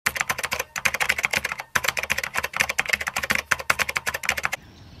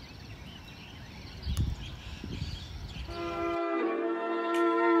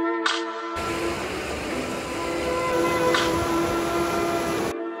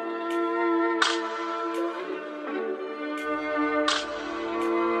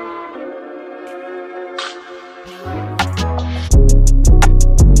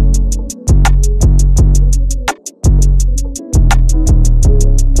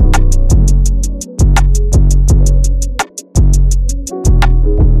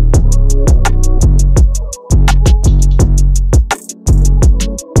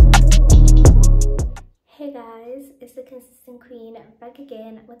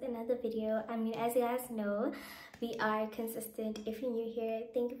with another video. I mean, as you guys know, we are consistent. If you're new here,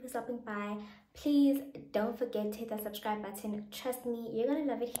 thank you for stopping by. Please don't forget to hit that subscribe button. Trust me, you're gonna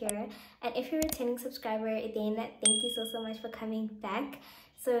love it here. And if you're a returning subscriber, then thank you so much for coming back.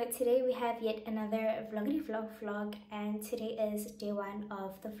 So today we have yet another vlog, and today is day 1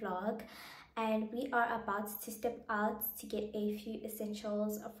 of the vlog, and we are about to step out to get a few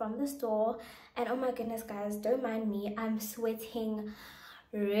essentials from the store. And oh my goodness guys, don't mind me, I'm sweating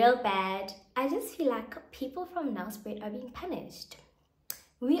real bad. I just feel like people from Nelspruit are being punished.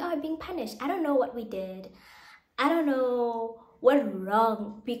 We are being punished. I don't know what we did. I don't know what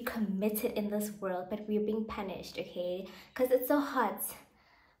wrong we committed in this world, but we're being punished, okay? Because it's so hot.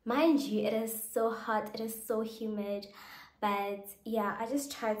 Mind you, it is so hot, it is so humid. But yeah, I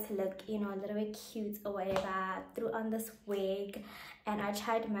just tried to look, you know, a little bit cute or whatever. I threw on this wig and I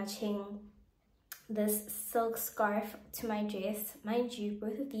tried matching this silk scarf to my dress. Mind you,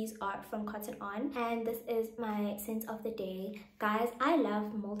 both of these are from Cotton On, and this is my scent of the day. Guys, I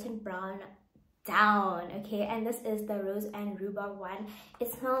love Molten Brown down, okay? And this is the Rose and Rhubarb one.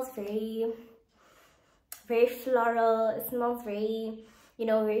 It smells very floral. It smells very, you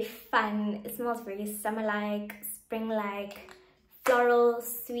know, very fun. It smells very summer-like, spring-like, floral,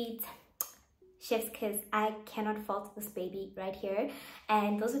 sweet. Chef's kiss. I cannot fault this baby right here.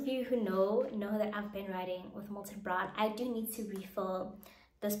 And those of you who know that I've been riding with Molten Brown. I do need to refill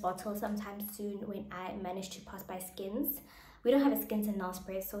this bottle sometime soon when I manage to pass by Skins. We don't have a Skins in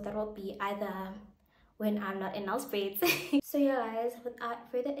Nelspruit, so that will be either when I'm not in Nelspruit. So yeah guys,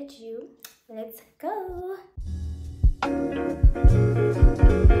 without further ado, let's go.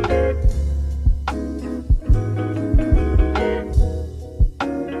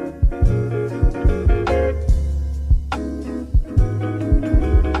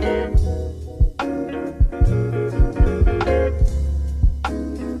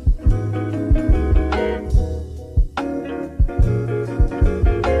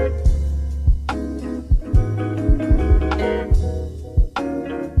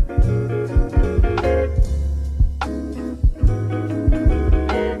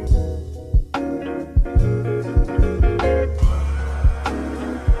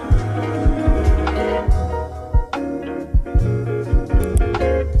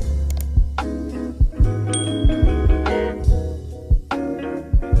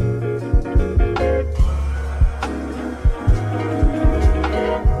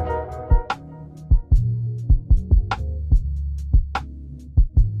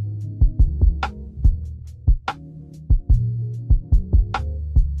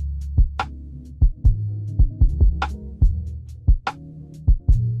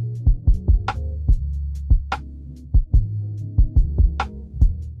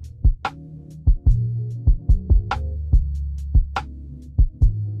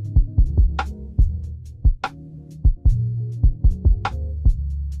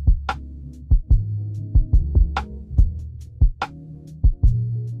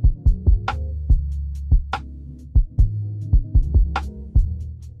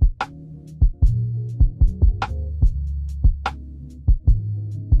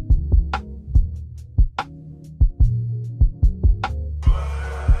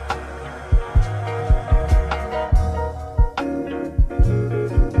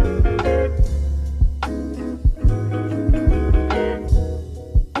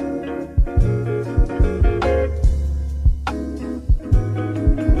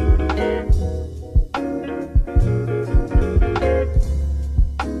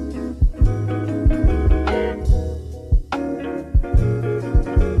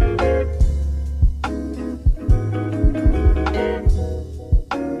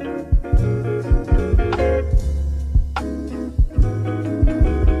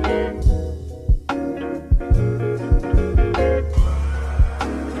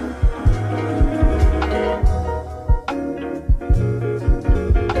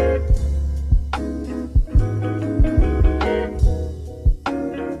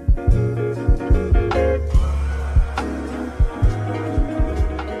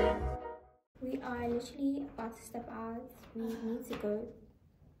 About to step out. We need to go.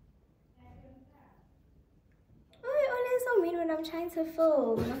 Oh, you're always so mean when I'm trying to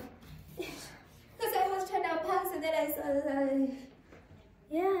film. Because I was trying to pass and then I saw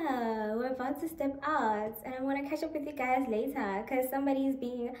yeah, we're about to step out and I want to catch up with you guys later because somebody's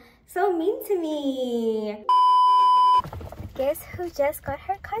being so mean to me. Guess who just got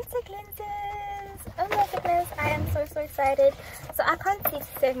her contact lenses? Oh my goodness, I am so excited. So I can't see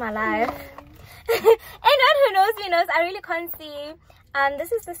to save my life. Anyone who knows me knows I really can't see.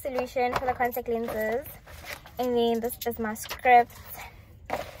 This is the solution for the contact lenses, and then this is my script.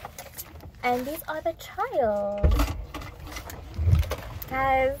 And these are the trials,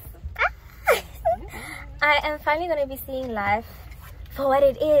 guys. I am finally going to be seeing life for what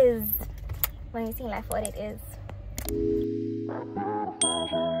it is. When you're seeing life for what it is.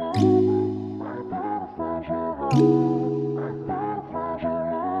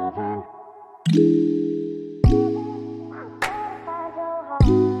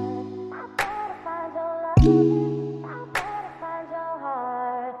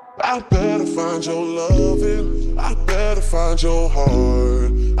 I better find your loving. I better find your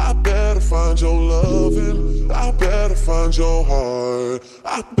heart. I better find your loving. I better find your heart.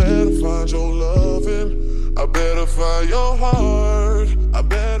 I better find your loving. I better find your heart. I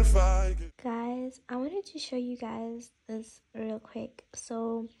better find it. Guys, I wanted to show you guys this real quick.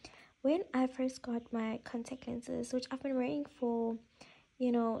 So when I first got my contact lenses, which I've been wearing for,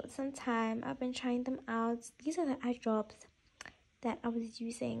 you know, some time, I've been trying them out. These are the eye drops that I was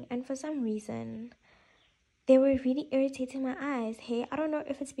using, and for some reason they were really irritating my eyes. Hey, I don't know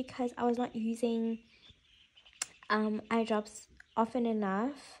if it's because I was not using eye drops often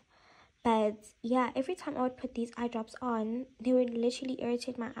enough, but yeah, every time I would put these eye drops on, they would literally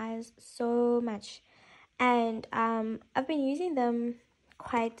irritate my eyes so much. And I've been using them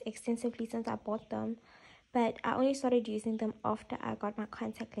quite extensively since I bought them, but I only started using them after I got my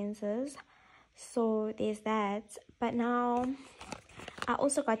contact lenses. So there's that. But now I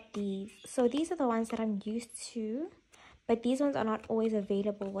also got these. So these are the ones that I'm used to, but these ones are not always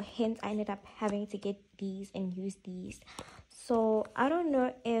available, hence I ended up having to get these and use these. So I don't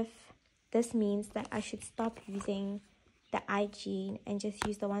know if this means that I should stop using the IG and just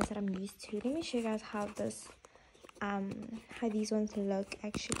use the ones that I'm used to. Let me show you guys how this how these ones look.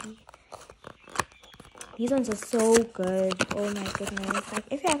 Actually, these ones are so good. Oh my goodness. Like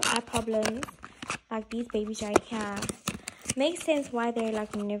if you have eye problems, like these babies right here, makes sense why they're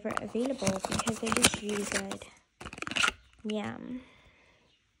like never available, because they're just really good. Yeah,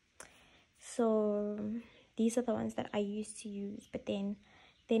 so these are the ones that I used to use, but then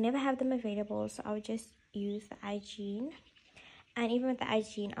they never have them available, so I would just use the IG. And even with the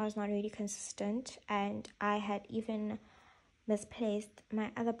IG, I was not really consistent, and I had even misplaced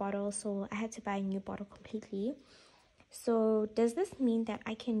my other bottle, so I had to buy a new bottle completely. So does this mean that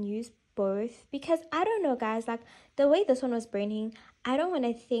I can use both? Because I don't know, guys, like the way this one was burning, I don't want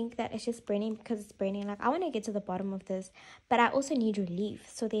to think that it's just burning because it's burning. Like I want to get to the bottom of this, but I also need relief.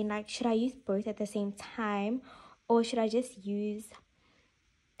 So then, like, should I use both at the same time, or should I just use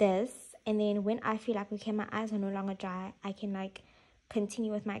this, and then when I feel like, okay, my eyes are no longer dry, I can like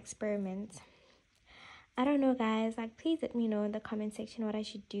continue with my experiment? I don't know, guys. Like, please let me know in the comment section what I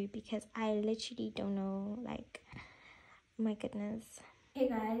should do, because I literally don't know. Like, oh my goodness. Hey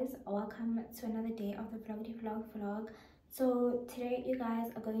guys, welcome to another day of the vlog. So today you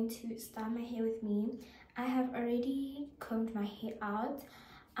guys are going to style my hair with me. I have already combed my hair out.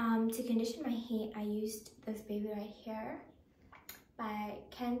 To condition my hair, I used this baby right here by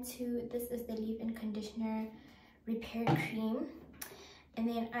Cantu. This is the leave-in conditioner repair cream. And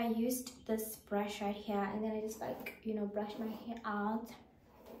then I used this brush right here, and then I just like, you know, brush my hair out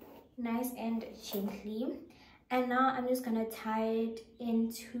nice and gently. And now I'm just gonna tie it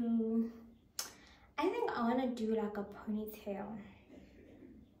into, I think I want to do like a ponytail.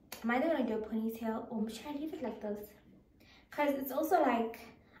 I'm either gonna do a ponytail, or should I leave it like this? Because it's also like,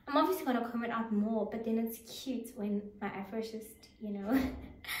 I'm obviously gonna comb it out more, but then it's cute when my afro is just, you know.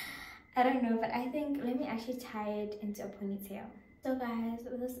 I don't know, but I think let me actually tie it into a ponytail. So guys,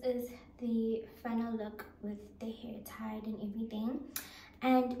 this is the final look with the hair tied and everything.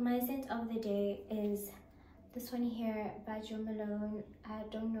 And my scent of the day is this one here by Jo Malone. I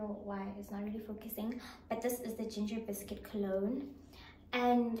don't know why it's not really focusing, but this is the Ginger Biscuit Cologne.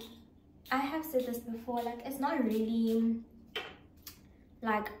 And I have said this before, like it's not really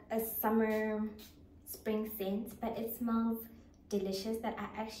like a summer spring scent, but it smells delicious that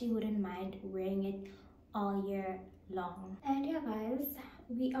I actually wouldn't mind wearing it all year long. And yeah guys,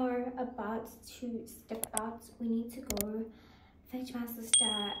 we are about to step out. We need to go fetch my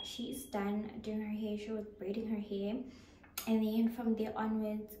sister. She is done doing her hair. She was braiding her hair, and then from there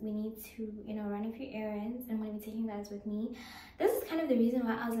onwards we need to, you know, run a few errands. I'm going to be taking you guys with me. This is kind of the reason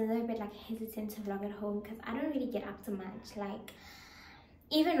why I was a little bit like hesitant to vlog at home, because I don't really get up to much. Like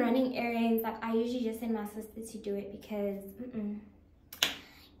even running errands, like I usually just send my sister to do it, because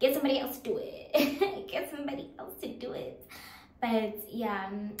get somebody else to do it. Get somebody else to do it. But yeah,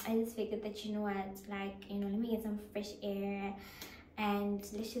 I just figured that, you know what, like, you know, let me get some fresh air and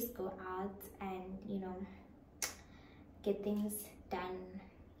let's just go out and, you know, get things done.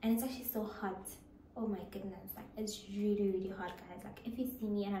 And it's actually so hot Oh my goodness, like it's really hot, guys. Like if you see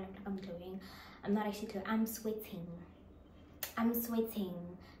me and I look like I'm glowing, I'm not actually glowing. I'm sweating.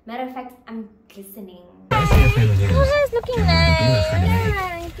 Matter of fact, I'm glistening. Oh, it's looking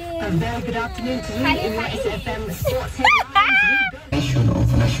nice. Very good afternoon to you in your SFM Sports Issue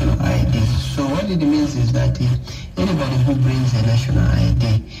of national ID. So what it means is that anybody who brings a national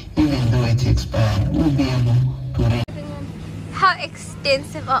ID, even though it's expired, will be able to read. How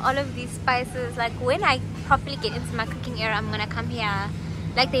extensive are all of these spices? Like when I properly get into my cooking era, I'm gonna come here.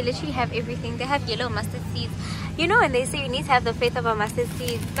 Like they literally have everything. They have yellow mustard seeds. You know when they say you need to have the faith of a mustard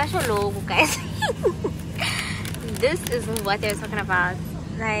seed, that's your logo, guys. This is what they're talking about.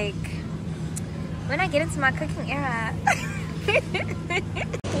 Like when I get into my cooking era.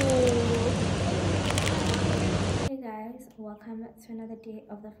 Hey guys, welcome to another day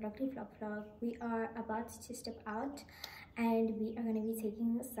of the vlog. We are about to step out and we are going to be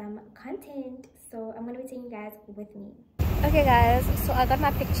taking some content, so I'm going to be taking you guys with me. Okay guys, so I got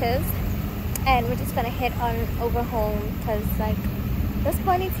my pictures and we're just gonna head on over home because like this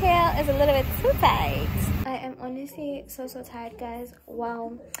ponytail is a little bit too tight. I am honestly so tired, guys.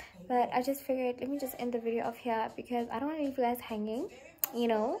 Wow. But I just figured let me just end the video off here because I don't want to leave you guys hanging, you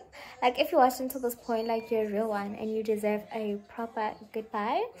know. Like if you watched until this point, like you're a real one and you deserve a proper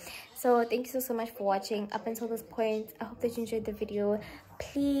goodbye. So thank you so much for watching up until this point. I hope that you enjoyed the video.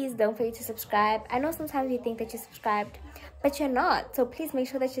 Please don't forget to subscribe. I know sometimes you think that you're subscribed, but you're not. So please make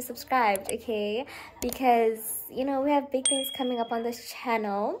sure that you're subscribed, okay? Because you know we have big things coming up on this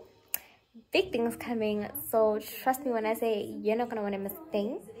channel. Big things coming. So trust me when I say you're not gonna want to miss a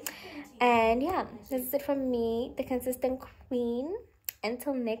thing. And yeah, this is it from me, the consistent queen.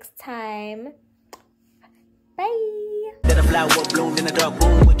 Until next time, bye. Let a flower bloom in a dark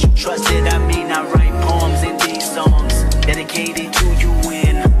room, but you trusted. I mean, I write poems in these songs dedicated to you.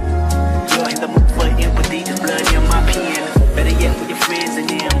 When you're in the mood for empathy, just blood in my pen. Better yet, for your friends and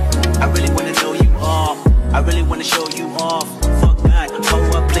them. I really wanna know you all. I really wanna show you off.